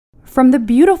From the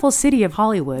beautiful city of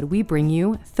Hollywood, we bring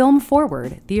you Film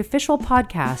Forward, the official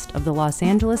podcast of the Los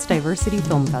Angeles Diversity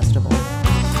Film Festival.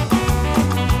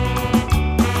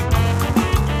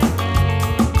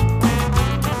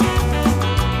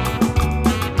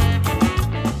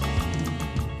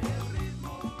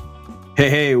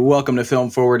 Hey, welcome to Film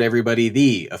Forward, everybody,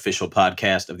 the official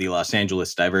podcast of the Los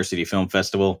Angeles Diversity Film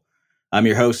Festival. I'm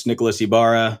your host, Nicholas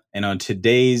Ibarra, and on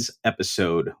today's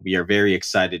episode, we are very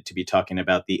excited to be talking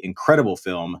about the incredible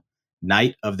film,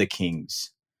 Night of the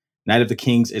Kings. Night of the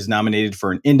Kings is nominated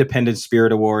for an Independent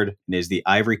Spirit Award and is the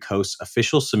Ivory Coast's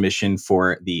official submission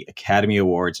for the Academy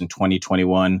Awards in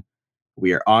 2021.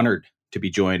 We are honored to be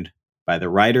joined by the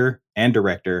writer and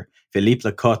director, Philippe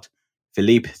Lacote.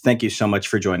 Philippe, thank you so much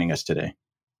for joining us today.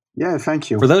 Yeah,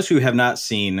 thank you. For those who have not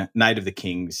seen Night of the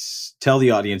Kings, tell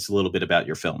the audience a little bit about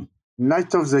your film.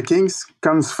 Night of the Kings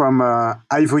comes from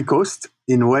Ivory Coast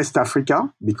in West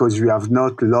Africa, because we have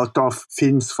not a lot of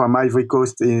films from Ivory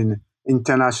Coast in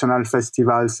international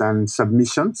festivals and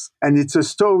submissions. And it's a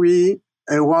story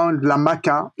around La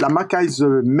Maka. La Maka is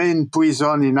the main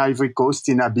prison in Ivory Coast,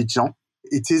 in Abidjan.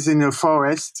 It is in a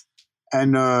forest.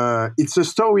 And it's a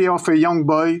story of a young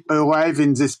boy arrive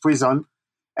in this prison,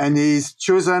 and he is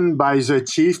chosen by the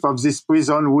chief of this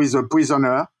prison, who is a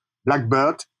prisoner,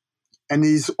 Blackbird, and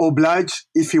he is obliged,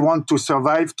 if he wants to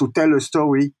survive, to tell a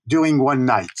story during one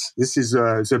night. This is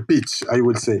the pitch, I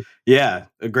would say. Yeah,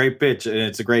 a great pitch, and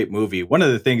it's a great movie. One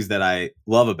of the things that I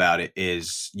love about it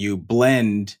is you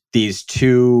blend these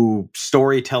two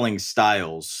storytelling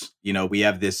styles. You know, we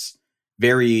have this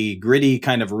very gritty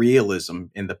kind of realism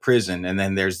in the prison, and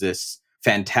then there's this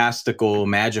fantastical,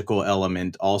 magical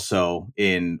element also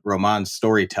in Roman's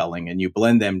storytelling, and you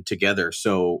blend them together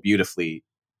so beautifully.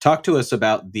 Talk to us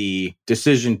about the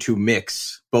decision to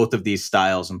mix both of these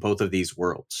styles and both of these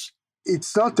worlds.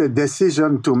 It's not a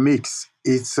decision to mix.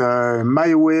 It's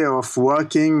my way of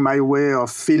working, my way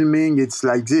of filming. It's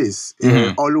like this.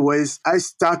 Always, I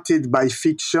started by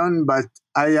fiction, but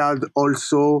I had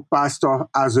also passed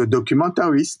as a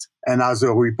documentarist and as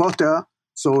a reporter.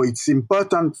 So it's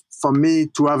important for me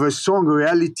to have a strong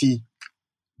reality.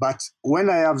 But when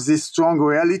I have this strong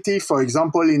reality, for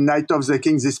example, in Night of the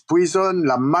Kings, this prison,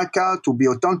 La Maka, to be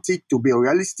authentic, to be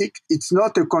realistic, it's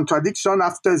not a contradiction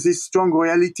after this strong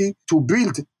reality to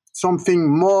build something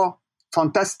more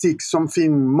fantastic,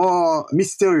 something more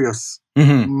mysterious,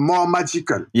 more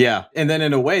magical. Yeah. And then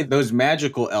in a way, those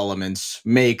magical elements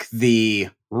make the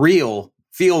real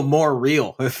feel more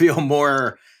real, feel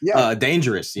more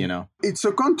dangerous, you know? It's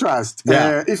a contrast.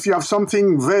 Yeah. If you have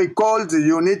something very cold,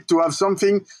 you need to have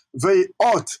something very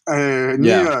hot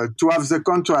near to have the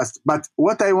contrast. But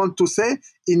what I want to say,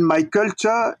 in my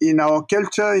culture, in our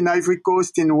culture, in Ivory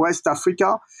Coast, in West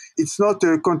Africa, it's not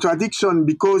a contradiction,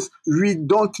 because we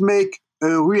don't make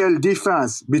a real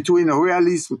difference between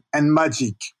realism and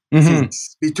magic.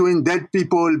 Things. Between dead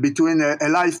people, between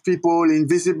alive people,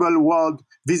 invisible world,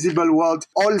 visible world,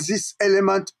 all these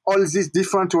elements, all these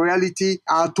different reality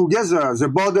are together. The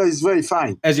border is very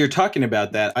fine. As you're talking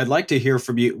about that, I'd like to hear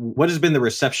from you. What has been the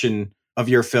reception of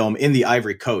your film in the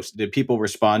Ivory Coast? Did people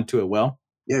respond to it well?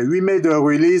 Yeah, we made a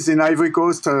release in Ivory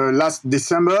Coast last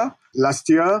December, last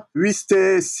year. We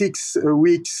stayed 6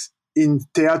 weeks in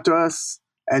theaters.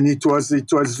 And it was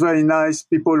very nice.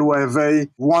 People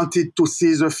wanted to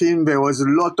see the film. There was a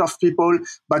lot of people.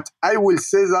 But I will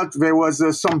say that there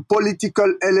was some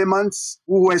political elements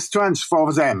who were strange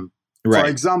for them. Right. For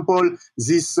example,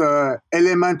 this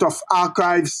element of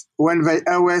archives, when they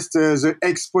arrest the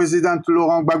ex-president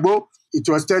Laurent Gbagbo, it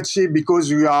was touchy,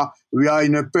 because we are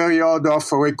in a period of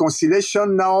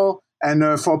reconciliation now.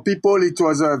 And for people,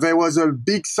 there was a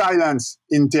big silence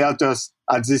in theaters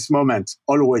at this moment,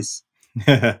 always.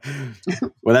 Well,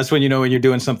 that's when you know when you're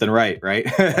doing something right?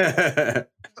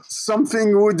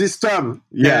 Something would disturb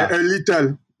a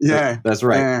little. Yeah, that's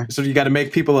right. So you got to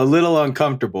make people a little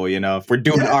uncomfortable, you know, if we're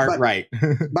doing art right.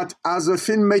 But as a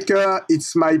filmmaker,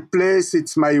 it's my place,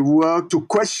 it's my work to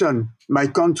question my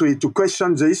country, to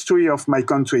question the history of my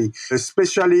country,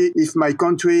 especially if my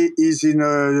country is in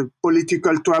a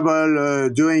political trouble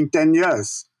during 10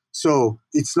 years. So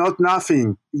it's not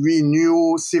nothing. We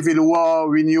knew civil war,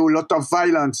 we knew a lot of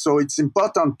violence. So it's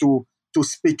important to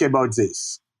speak about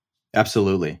this.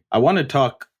 Absolutely. I want to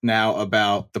talk now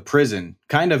about the prison,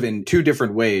 kind of in two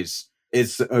different ways.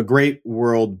 It's a great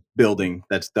world building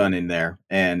that's done in there,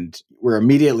 and we're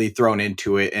immediately thrown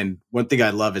into it. And one thing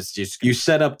I love is just you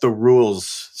set up the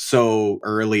rules so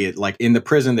early. Like in the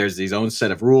prison, there's these own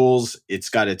set of rules. It's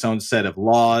got its own set of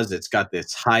laws. It's got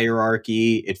this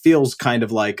hierarchy. It feels kind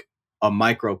of like a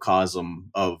microcosm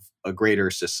of a greater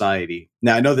society.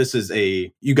 Now, I know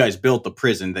you guys built the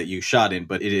prison that you shot in,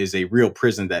 but it is a real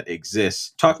prison that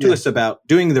exists. Talk to us about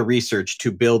doing the research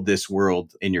to build this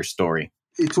world in your story.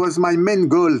 It was my main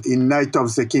goal in Night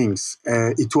of the Kings.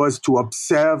 It was to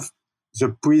observe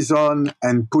the prison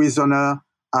and prisoner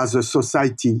as a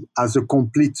society, as a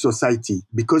complete society.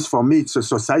 Because for me, it's a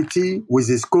society with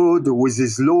its code, with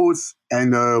its laws,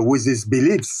 and with its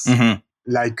beliefs. Mm-hmm.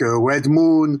 Like Red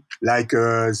Moon, like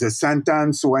the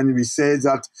sentence when we say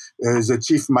that the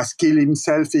chief must kill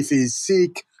himself if he is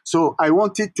sick. So I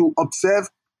wanted to observe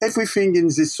everything in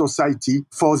this society.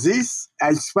 For this,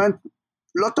 I spent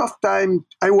a lot of time.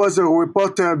 I was a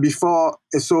reporter before,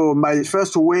 so my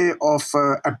first way of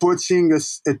approaching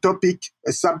a topic,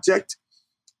 a subject,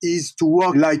 is to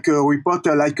work like a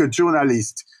reporter, like a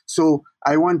journalist. So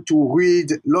I want to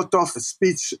read a lot of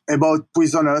speech about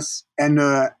prisoners, and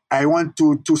I want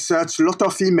to search a lot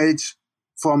of image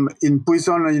from in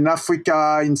prison in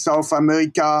Africa, in South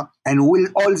America, and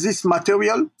with all this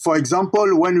material. For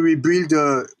example, when we build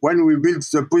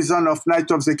the prison of Night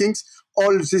of the Kings,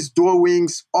 all these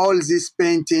drawings, all these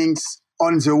paintings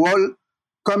on the wall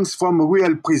comes from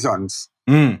real prisons.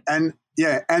 Mm.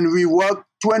 And we work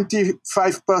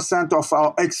 25% of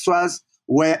our extras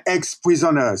were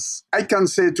ex-prisoners. I can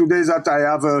say today that I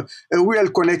have a real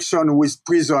connection with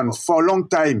prison for a long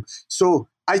time. So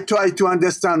I try to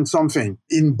understand something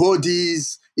in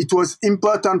bodies. It was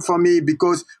important for me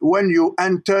because when you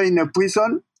enter in a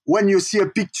prison, when you see a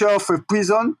picture of a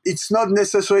prison, it's not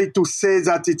necessary to say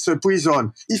that it's a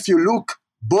prison. If you look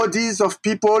bodies of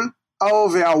people, how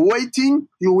they are waiting,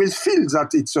 you will feel that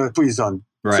it's a prison.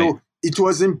 Right. So it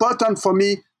was important for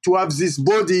me to have these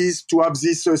bodies, to have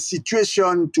this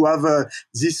situation, to have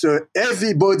these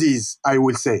heavy bodies, I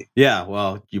will say. Yeah,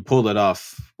 well, you pulled it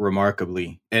off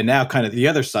remarkably. And now kind of the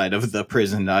other side of the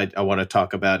prison I want to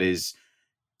talk about is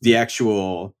the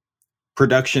actual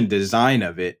production design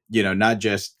of it, not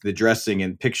just the dressing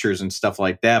and pictures and stuff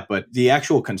like that, but the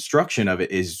actual construction of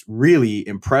it is really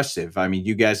impressive. I mean,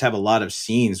 you guys have a lot of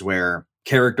scenes where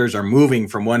characters are moving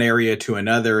from one area to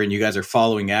another and you guys are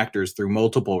following actors through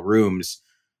multiple rooms.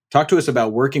 Talk to us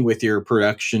about working with your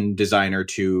production designer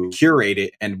to curate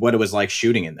it and what it was like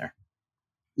shooting in there.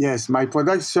 Yes, my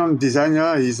production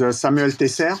designer is Samuel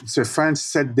Tesser. He's a French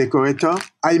set decorator.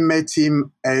 I met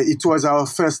him. It was our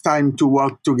first time to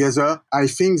work together. I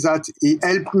think that he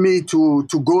helped me to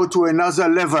go to another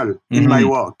level in my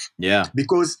work. Yeah.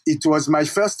 Because it was my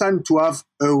first time to have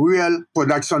a real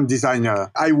production designer.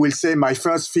 I will say my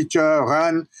first feature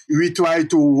run, we tried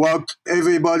to work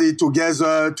everybody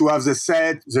together to have the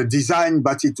set, the design,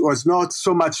 but it was not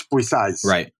so much precise.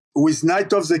 Right. With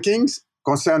Night of the Kings,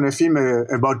 concern a film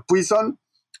about prison,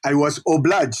 I was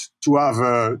obliged to have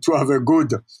a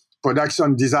good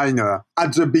production designer.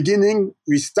 At the beginning,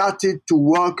 we started to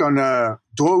work on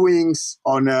drawings,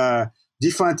 on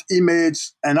different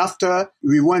images, and after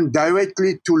we went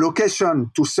directly to location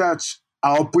to search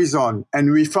our prison,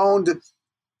 and we found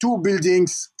 2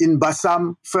 buildings in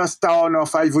Bassam, first town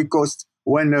of Ivory Coast,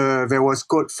 when there was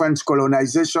French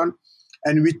colonization,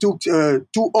 and we took 2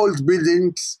 old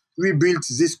buildings. We built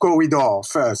this corridor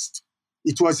first.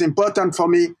 It was important for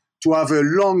me to have a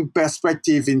long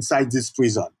perspective inside this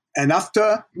prison. And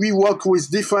after, we work with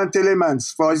different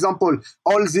elements. For example,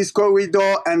 all this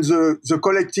corridor and the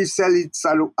collective cell it's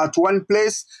at one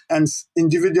place and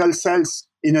individual cells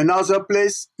in another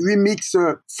place. We mix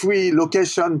 3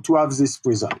 locations to have this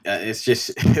prison.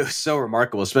 It was so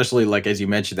remarkable, especially like, as you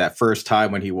mentioned, that first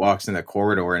time when he walks in the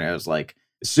corridor and I was like,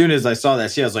 as soon as I saw that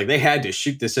scene, I was like, they had to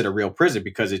shoot this at a real prison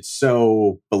because it's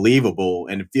so believable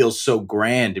and it feels so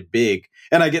grand and big.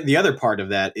 And I get the other part of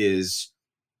that is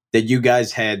that you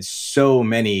guys had so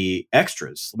many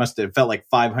extras. It must have felt like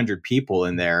 500 people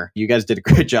in there. You guys did a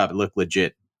great job. It looked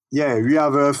legit. Yeah, we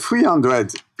have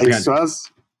 300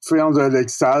 extras. 300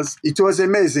 extras. It was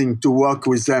amazing to work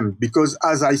with them because,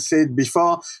 as I said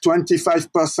before,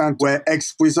 25% were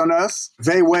ex-prisoners.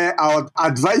 They were our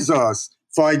advisors.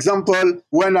 For example,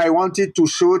 when I wanted to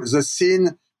shoot the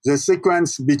scene, the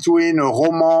sequence between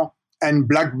Roman and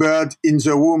Blackbird in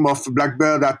the room of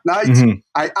Blackbird at night,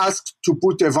 I asked to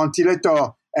put a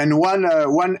ventilator. And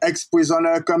one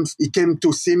ex-prisoner came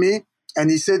to see me and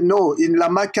he said, no, in La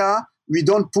Maca, we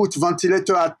don't put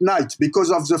ventilator at night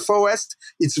because of the forest.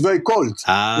 It's very cold.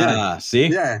 See?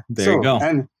 Yeah. There you go.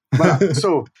 Voilà.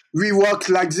 So we worked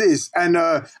like this. And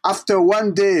after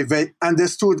one day, they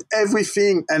understood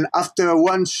everything. And after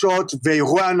one shot, they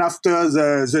ran after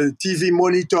the TV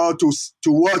monitor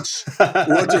to watch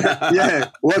what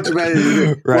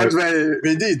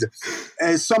they did.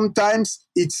 And sometimes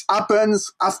it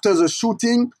happens after the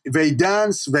shooting, they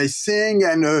dance, they sing,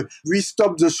 and we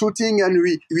stopped the shooting and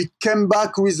we came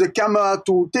back with the camera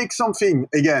to take something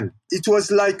again. It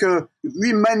was like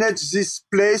we managed this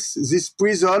place, this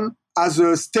prison, as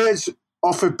a stage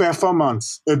of a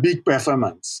performance, a big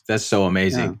performance. That's so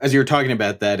amazing. Yeah. As you were talking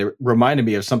about that, it reminded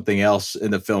me of something else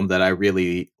in the film that I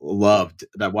really loved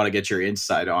that I want to get your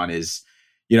insight on is,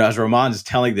 as Roman's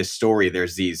telling this story,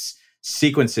 there's these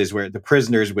sequences where the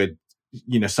prisoners would,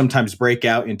 sometimes break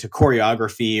out into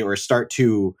choreography or start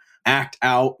to act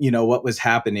out, what was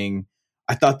happening.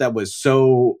 I thought that was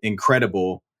so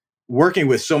incredible. Working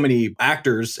with so many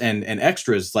actors and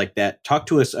extras like that, talk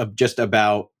to us just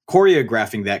about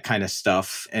choreographing that kind of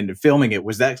stuff and filming it.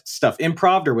 Was that stuff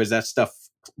improv or was that stuff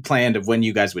planned of when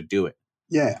you guys would do it?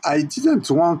 Yeah, I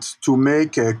didn't want to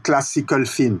make a classical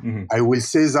film. Mm-hmm. I will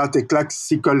say that a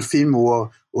classical film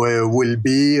will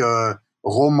be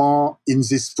Roman in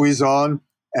this prison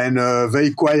and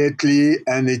very quietly,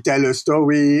 and he tell a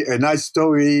story, a nice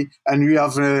story, and we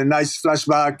have a nice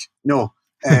flashback. No.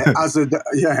 As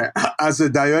a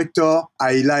director,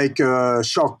 I like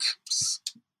shocks.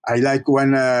 I like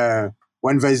when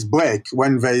there's break,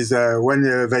 when there's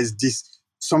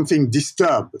something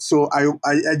disturbed. So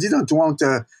I didn't want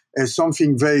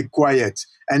something very quiet,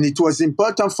 and it was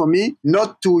important for me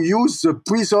not to use the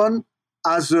prison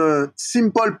as a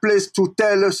simple place to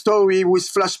tell a story with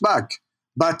flashback.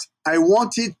 But I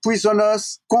wanted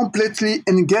prisoners completely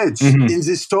engaged in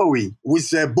this story with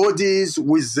their bodies,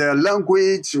 with their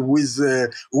language, with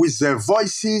their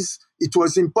voices. It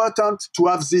was important to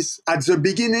have this. At the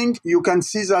beginning, you can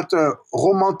see that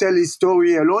Roman tells his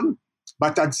story alone,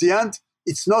 but at the end,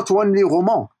 it's not only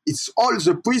Roman. It's all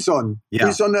the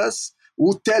prisoners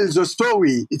who tell the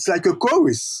story. It's like a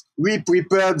chorus. We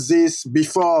prepared this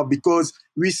before because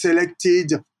we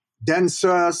selected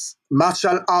dancers,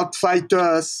 martial art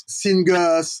fighters,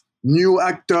 singers, new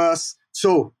actors.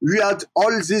 So we had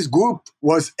all this group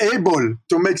was able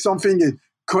to make something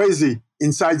crazy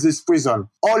inside this prison.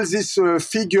 All these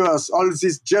figures, all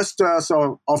these gestures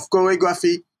of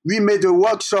choreography, we made a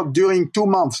workshop during 2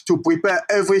 months to prepare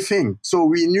everything. So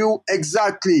we knew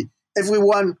exactly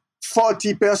everyone,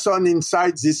 40 person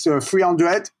inside this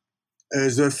 300,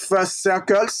 the first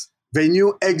circles. They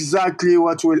knew exactly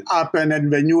what will happen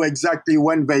and they knew exactly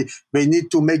when they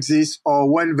need to make this or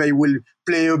when they will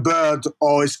play a bird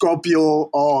or a Scorpio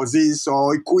or this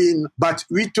or a queen. But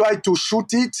we tried to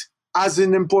shoot it as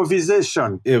an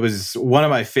improvisation. It was one of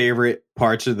my favorite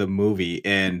parts of the movie.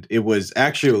 And it was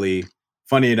actually,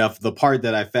 funny enough, the part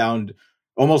that I found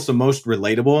almost the most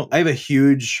relatable. I have a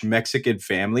huge Mexican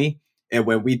family. And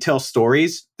when we tell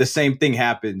stories, the same thing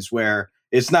happens where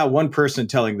it's not one person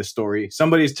telling the story.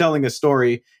 Somebody's telling a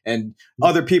story and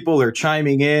other people are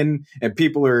chiming in and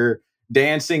people are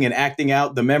dancing and acting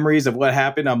out the memories of what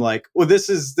happened. I'm like, well, this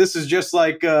is just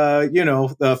like,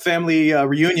 the family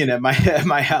reunion at my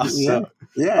house. Yeah.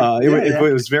 So,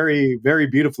 it was very, very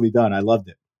beautifully done. I loved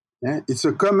it. Yeah, it's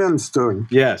a common story.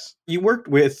 Yes. You worked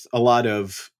with a lot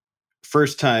of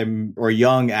first-time or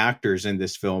young actors in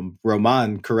this film.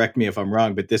 Roman, correct me if I'm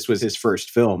wrong, but this was his first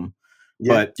film.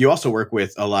 Yeah. But you also work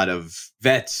with a lot of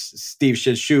vets. Steve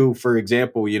Zissou, for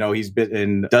example, he's been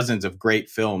in dozens of great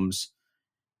films.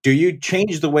 Do you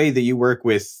change the way that you work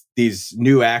with these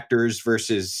new actors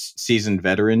versus seasoned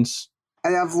veterans? I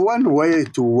have one way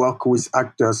to work with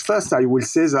actors. First, I will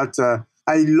say that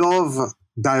I love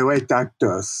direct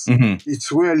actors. Mm-hmm.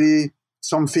 It's really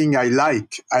something I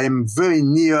like. I am very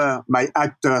near my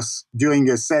actors during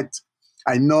a set.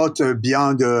 I'm not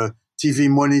beyond a TV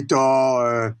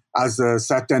monitor as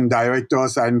certain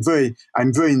directors. I'm very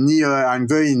near. I'm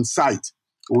very inside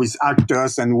with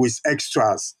actors and with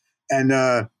extras.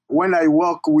 And when I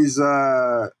work with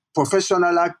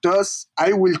professional actors,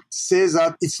 I will say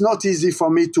that it's not easy for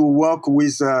me to work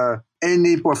with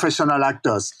any professional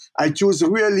actors. I choose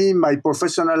really my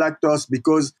professional actors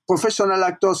because professional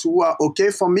actors who are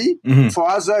okay for me, for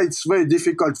others, it's very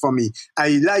difficult for me.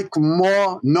 I like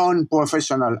more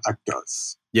non-professional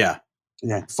actors. Yeah.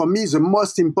 Yeah. For me, the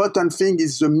most important thing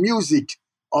is the music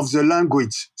of the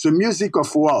language, the music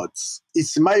of words.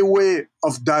 It's my way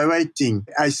of directing.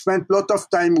 I spent a lot of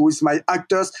time with my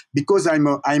actors because I'm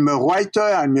a writer,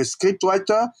 I'm a script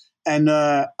writer, and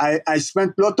I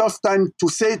spent a lot of time to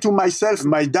say to myself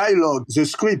my dialogue, the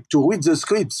script, to read the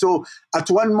script. So at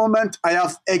one moment, I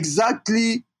have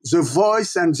exactly the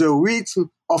voice and the rhythm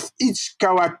of each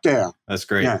character. That's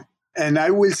great. Yeah. And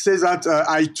I will say that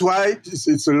I try,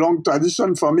 it's a long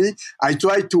tradition for me, I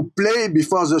try to play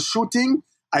before the shooting.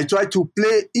 I try to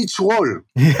play each role.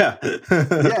 Yeah.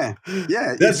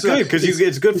 yeah. That's good because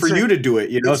it's good for you to do it,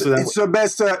 you know. It's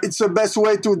the best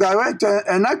way to direct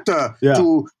an actor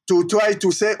to try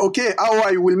to say, okay, how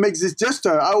I will make this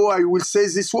gesture, how I will say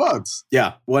these words.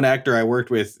 Yeah. One actor I worked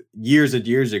with years and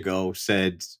years ago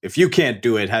said, if you can't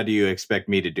do it, how do you expect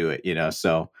me to do it? You know,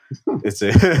 so it's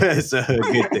a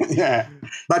good thing. Yeah.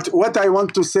 But what I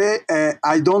want to say,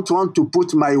 I don't want to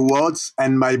put my words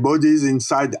and my bodies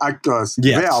inside actors.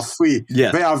 Yes. They are free.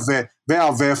 Yes. They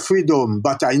are their freedom.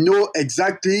 But I know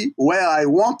exactly where I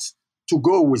want to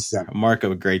go with them. Mark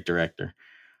of a great director.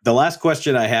 The last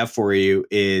question I have for you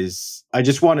is, I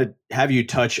just want to have you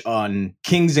touch on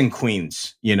kings and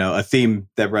queens, you know, a theme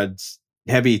that runs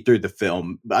heavy through the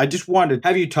film. I just wanted to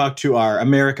have you talk to our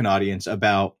American audience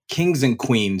about kings and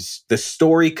queens, the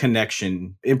story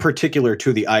connection, in particular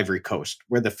to the Ivory Coast,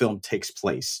 where the film takes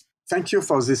place. Thank you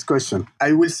for this question.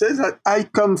 I will say that I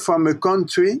come from a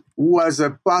country who is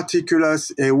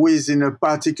in a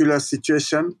particular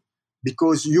situation,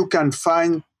 because you can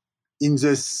find in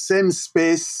the same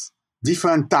space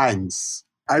different times.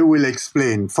 I will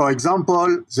explain. For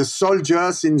example, the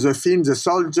soldiers in the film, the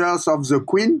soldiers of the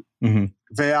Queen,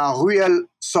 they are real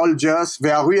soldiers, they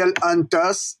are real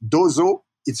hunters, dozo.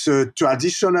 It's a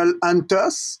traditional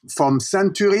hunters from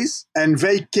centuries, and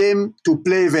they came to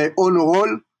play their own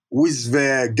role with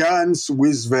their guns,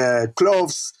 with their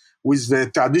clothes, with their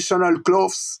traditional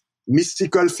clothes,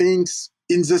 mystical things.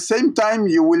 In the same time,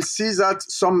 you will see that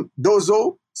some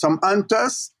dozo, some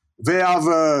hunters, they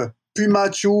have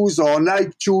Puma shoes or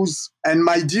Nike shoes. And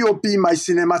my DOP, my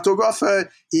cinematographer,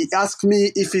 he asked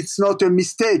me if it's not a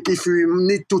mistake, if we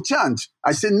need to change.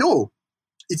 I said, no,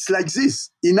 it's like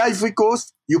this. In Ivory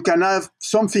Coast, you can have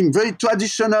something very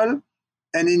traditional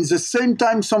and in the same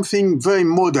time, something very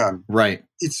modern. Right.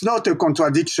 It's not a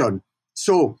contradiction.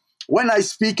 So when I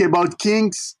speak about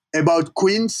kings, about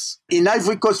queens, in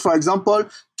Ivory Coast, for example,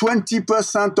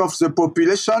 20% of the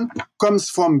population comes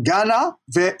from Ghana.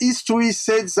 Their history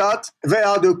says that they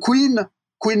are the Queen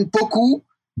Poku,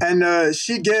 and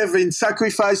she gave in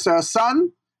sacrifice her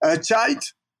son, a child,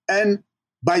 and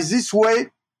by this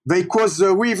way, they cross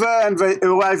the river and they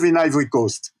arrive in Ivory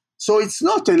Coast. So it's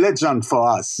not a legend for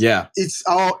us. Yeah. It's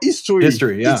our history.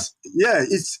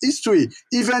 It's history.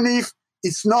 Even if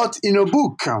it's not in a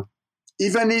book,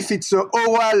 even if it's an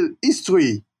oral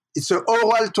history, it's an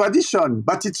oral tradition,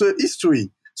 but it's a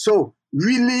history. So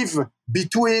we live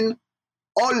between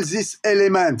all these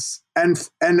elements. And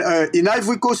in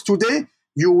Ivory Coast today,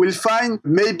 you will find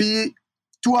maybe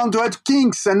 200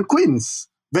 kings and queens.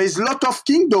 There's a lot of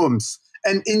kingdoms.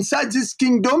 And inside these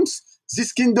kingdoms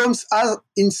are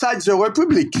inside the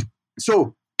Republic.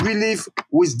 So we live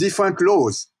with different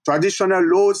laws, traditional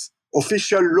laws,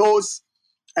 official laws.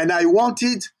 And I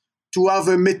wanted to have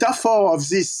a metaphor of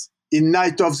this in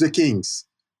Night of the Kings,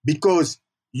 because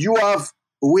you have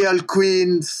real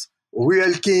queens,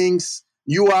 real kings,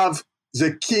 you have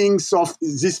the kings of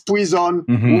this prison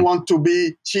who want to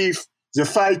be chief, the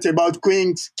fight about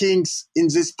kings in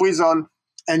this prison,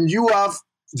 and you have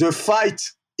the fight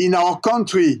in our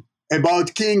country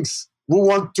about kings who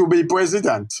want to be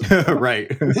president. Right.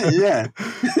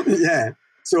 Yeah.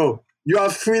 So you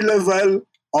have 3 levels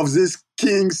of these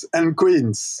kings and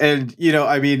queens. And, you know,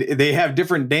 I mean, they have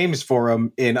different names for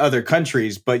them in other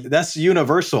countries, but that's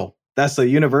universal. That's a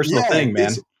universal thing,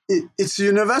 man. It's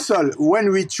universal.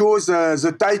 When we chose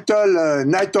the title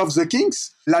Night of the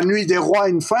Kings, La Nuit des Rois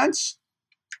in French,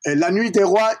 La Nuit des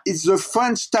Rois is the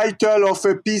French title of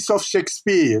a piece of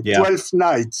Shakespeare, 12th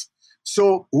Night.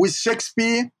 So with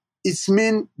Shakespeare, it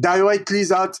means directly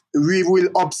that we will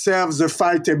observe the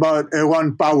fight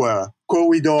around power,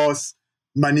 corridors,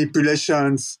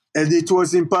 manipulations, and it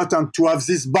was important to have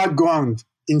this background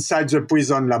inside the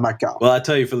prison La Macquart. Well, I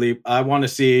tell you, Philippe, I want to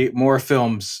see more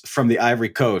films from the Ivory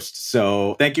Coast.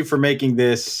 So thank you for making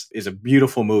this. It's a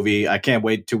beautiful movie. I can't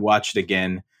wait to watch it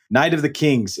again. Night of the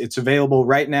Kings. It's available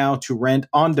right now to rent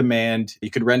on demand.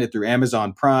 You can rent it through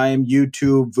Amazon Prime,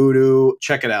 YouTube, Vudu.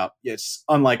 Check it out. It's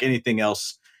unlike anything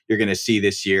else you're going to see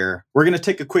this year. We're going to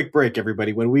take a quick break,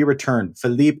 everybody. When we return,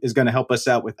 Philippe is going to help us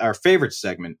out with our favorite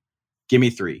segment, Gimme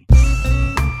 3.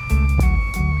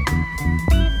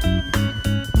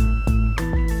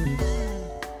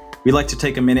 We'd like to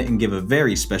take a minute and give a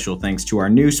very special thanks to our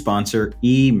new sponsor,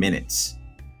 E-Minutes.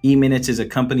 E-Minutes is a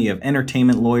company of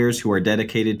entertainment lawyers who are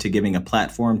dedicated to giving a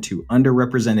platform to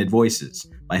underrepresented voices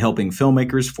by helping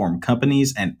filmmakers form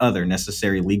companies and other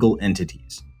necessary legal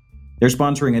entities. They're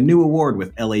sponsoring a new award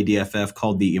with LADFF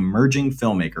called the Emerging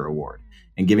Filmmaker Award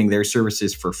and giving their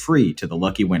services for free to the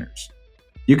lucky winners.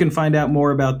 You can find out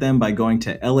more about them by going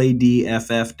to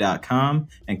ladff.com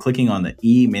and clicking on the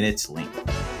E-Minutes link.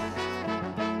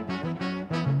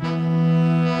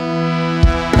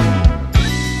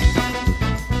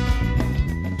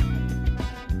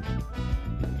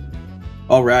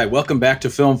 All right, welcome back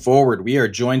to Film Forward. We are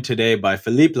joined today by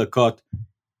Philippe Lecote.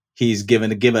 He's going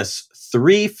to give us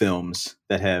 3 films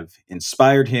that have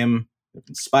inspired him, have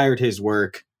inspired his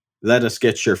work. Let us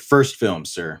get your first film,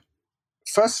 sir.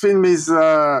 First film is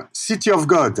City of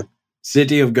God.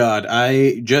 City of God.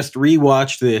 I just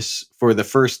rewatched this for the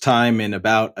first time in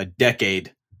about a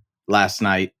decade last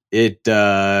night. It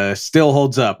still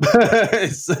holds up.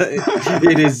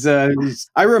 It is.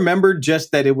 I remembered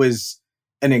just that it was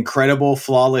an incredible,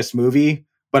 flawless movie,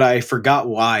 but I forgot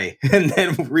why. And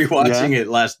then rewatching it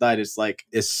last night,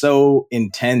 it's so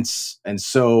intense and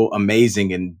so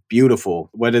amazing and beautiful.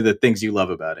 What are the things you love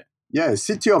about it? Yeah,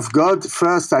 City of God.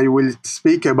 First, I will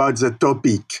speak about the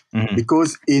topic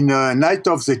because in Night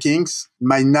of the Kings,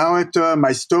 my narrator,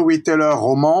 my storyteller,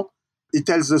 Roman, he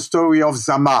tells the story of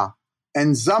Zama.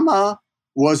 And Zama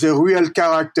was a real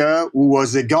character who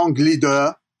was a gang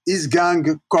leader. His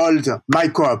gang called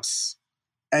Mycops.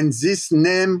 And this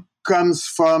name comes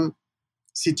from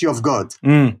City of God.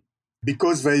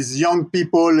 Because there is young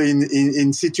people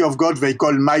in City of God, they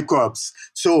call Mycops.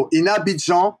 So in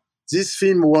Abidjan, this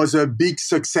film was a big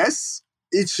success.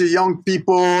 Each young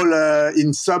people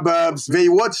in suburbs, they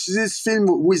watched this film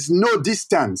with no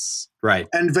distance. Right.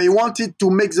 And they wanted to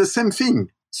make the same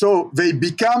thing. So they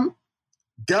become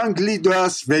gang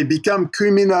leaders, they become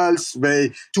criminals,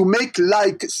 to make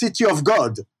like City of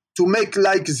God, to make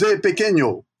like Zé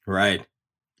Pequeno. Right.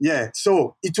 Yeah,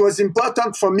 so it was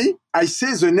important for me. I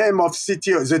say the name of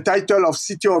the title of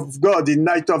City of God in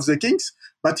Night of the Kings,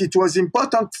 but it was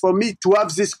important for me to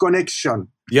have this connection.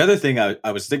 The other thing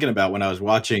I was thinking about when I was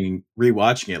rewatching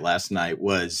it last night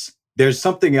was there's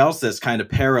something else that's kind of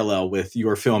parallel with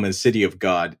your film and City of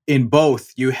God. In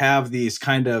both, you have these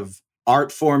kind of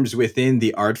art forms within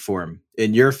the art form.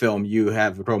 In your film, you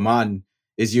have Roman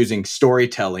is using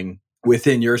storytelling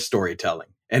within your storytelling.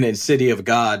 And in City of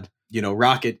God,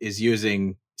 Rocket is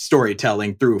using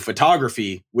storytelling through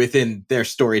photography within their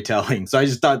storytelling. So I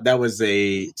just thought that was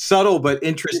a subtle but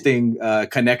interesting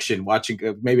connection watching.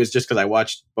 Maybe it's just because I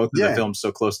watched both of the films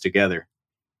so close together.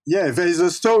 Yeah, there is a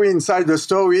story inside the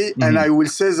story. And I will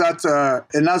say that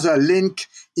another link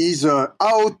is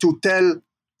how to tell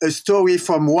a story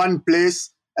from one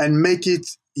place and make it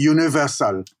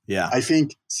universal. Yeah. I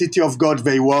think City of God,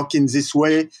 they work in this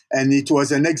way. And it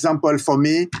was an example for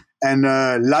me. And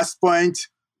last point,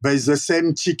 there's the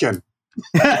same chicken.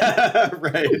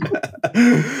 Right.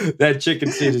 That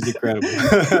chicken scene is incredible.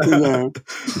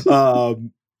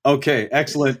 Okay.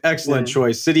 Excellent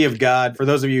choice. City of God. For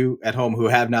those of you at home who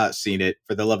have not seen it,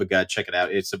 for the love of God, check it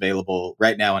out. It's available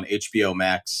right now on HBO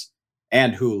Max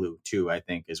and Hulu too, I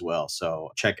think, as well.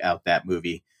 So check out that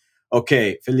movie.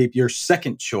 Okay, Philippe, your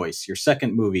second choice, your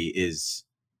second movie is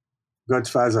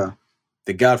Godfather.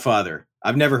 The Godfather.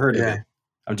 I've never heard of it.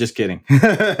 I'm just kidding.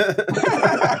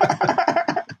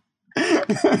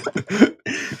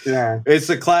 It's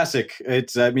a classic.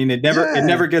 It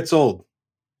never gets old.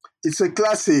 It's a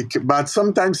classic, but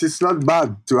sometimes it's not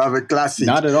bad to have a classic.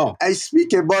 Not at all. I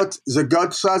speak about The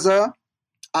Godfather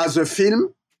as a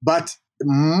film, but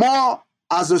more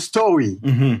as a story.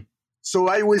 So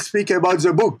I will speak about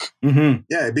the book.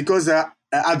 Yeah, because at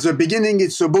the beginning,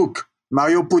 it's a book,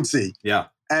 Mario Puzo. Yeah.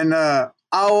 And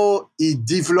how he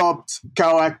developed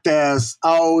characters,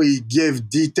 how he gave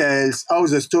details, how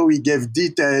the story gave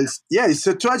details. Yeah, it's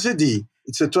a tragedy.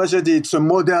 It's a tragedy. It's a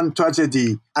modern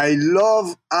tragedy. I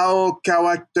love how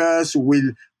characters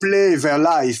will play their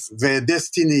life, their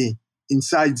destiny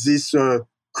inside this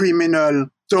criminal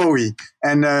story.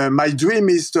 And my dream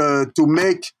is to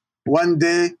make one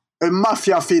day a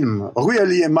mafia film,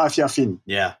 really a mafia film.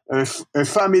 Yeah. A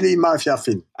family mafia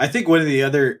film. I think one of the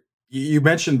other, you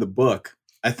mentioned the book.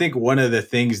 I think one of the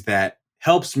things that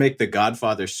helps make The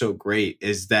Godfather so great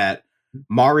is that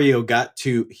Mario got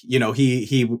to,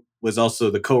 he was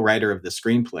also the co-writer of the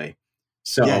screenplay.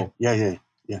 So yeah.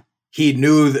 He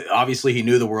knew, obviously he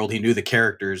knew the world, he knew the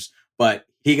characters, but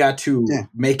he got to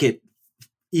make it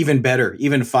even better,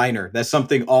 even finer. That's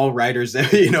something all writers,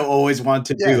 always want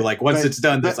to do. Like once it's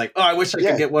done, it's like, oh, I wish I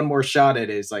could get one more shot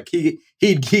at it. It's like he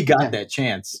got that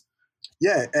chance.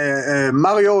 Yeah,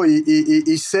 Mario,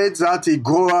 he said that he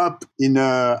grew up in,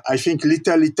 I think,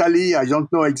 Little Italy. I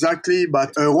don't know exactly,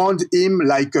 but around him,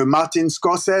 like Martin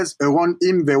Scorsese, around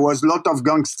him, there was a lot of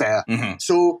gangsters.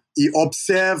 So he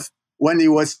observed when he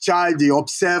was child, he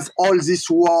observed all this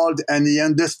world and he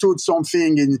understood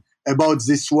something about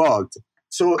this world.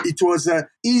 So it was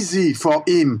easy for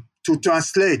him to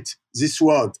translate this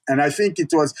word. And I think it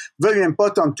was very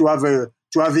important to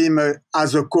have him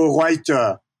as a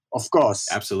co-writer, of course.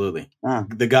 Absolutely.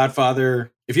 The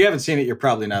Godfather, if you haven't seen it, you're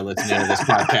probably not listening to this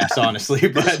podcast, honestly,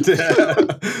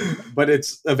 but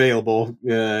it's available.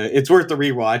 It's worth the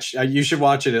rewatch. You should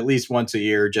watch it at least once a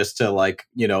year just to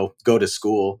go to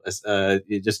school,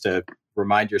 just to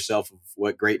remind yourself of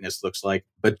what greatness looks like.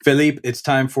 But Philippe, it's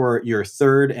time for your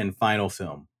third and final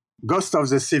film. Ghost of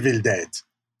the Civil Dead.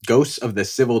 Ghosts of the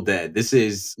Civil Dead. This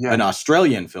is an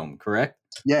Australian film, correct?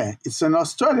 Yeah, it's an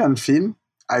Australian film.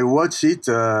 I watched it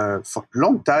for a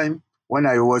long time when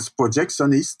I was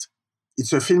projectionist.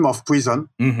 It's a film of prison.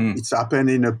 Mm-hmm. It's happened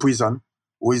in a prison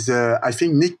with, I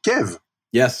think, Nick Cave.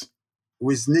 Yes.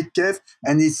 With Nick Cave.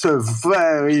 And it's a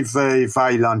very, very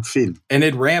violent film. And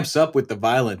it ramps up with the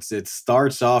violence. It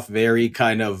starts off very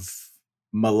kind of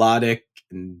melodic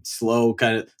and slow,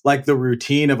 kind of like the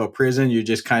routine of a prison. You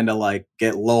just kind of like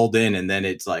get lulled in and then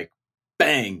it's like,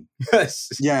 bang.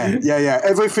 Yeah.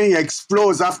 Everything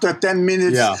explodes after 10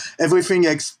 minutes. Yeah. Everything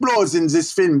explodes in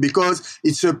this film because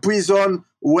it's a prison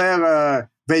where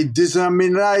they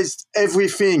dehumanized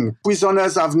everything.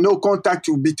 Prisoners have no contact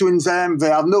between them. They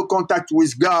have no contact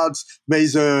with guards.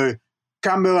 There's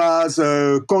cameras,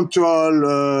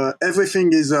 control.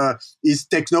 Everything is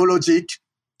technologic.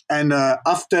 And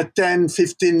after 10,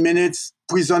 15 minutes,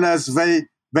 prisoners,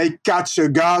 they catch a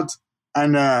guard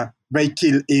and they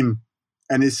kill him.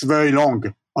 And it's very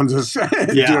long on the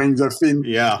during the film.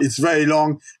 Yeah. It's very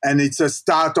long. And it's a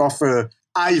start of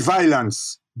high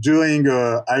violence during,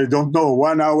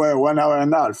 1 hour, 1 hour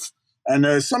and a half.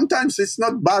 And sometimes it's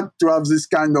not bad to have this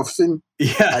kind of film.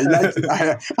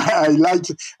 Yeah. I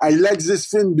like this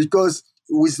film because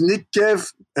with Nick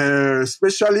Cave,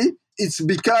 especially, it's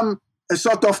become a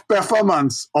sort of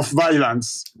performance of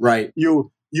violence. Right. You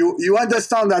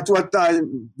understand at what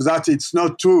time that it's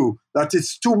not true, that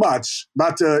it's too much,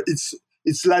 but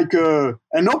it's like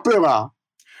an opera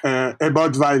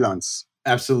about violence.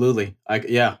 Absolutely.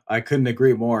 I couldn't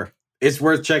agree more. It's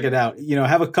worth checking out.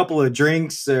 Have a couple of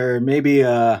drinks or maybe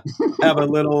have a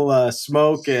little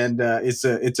smoke, and it's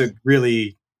a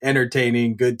really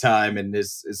entertaining, good time, and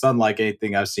it's unlike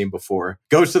anything I've seen before.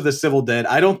 Ghosts of the Civil Dead.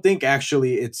 I don't think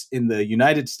actually it's in the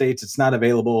United States. It's not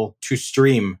available to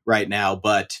stream right now,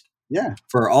 but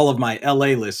for all of my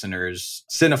LA listeners,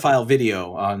 Cinephile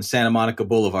Video on Santa Monica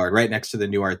Boulevard, right next to the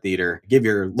New Art Theater. Give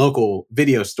your local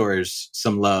video stores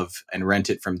some love and rent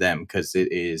it from them because it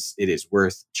is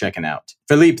worth checking out.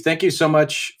 Philippe, thank you so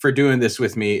much for doing this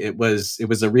with me. It was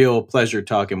a real pleasure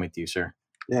talking with you, sir.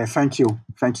 Yeah, thank you.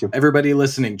 Thank you. Everybody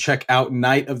listening, check out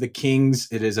Night of the Kings.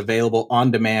 It is available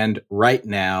on demand right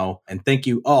now. And thank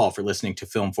you all for listening to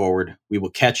Film Forward. We will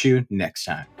catch you next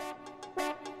time.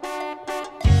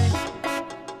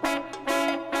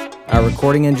 Our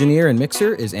recording engineer and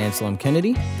mixer is Anselm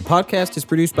Kennedy. The podcast is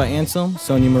produced by Anselm,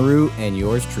 Sonia Maru, and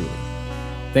yours truly.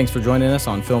 Thanks for joining us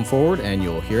on Film Forward, and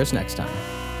you'll hear us next time.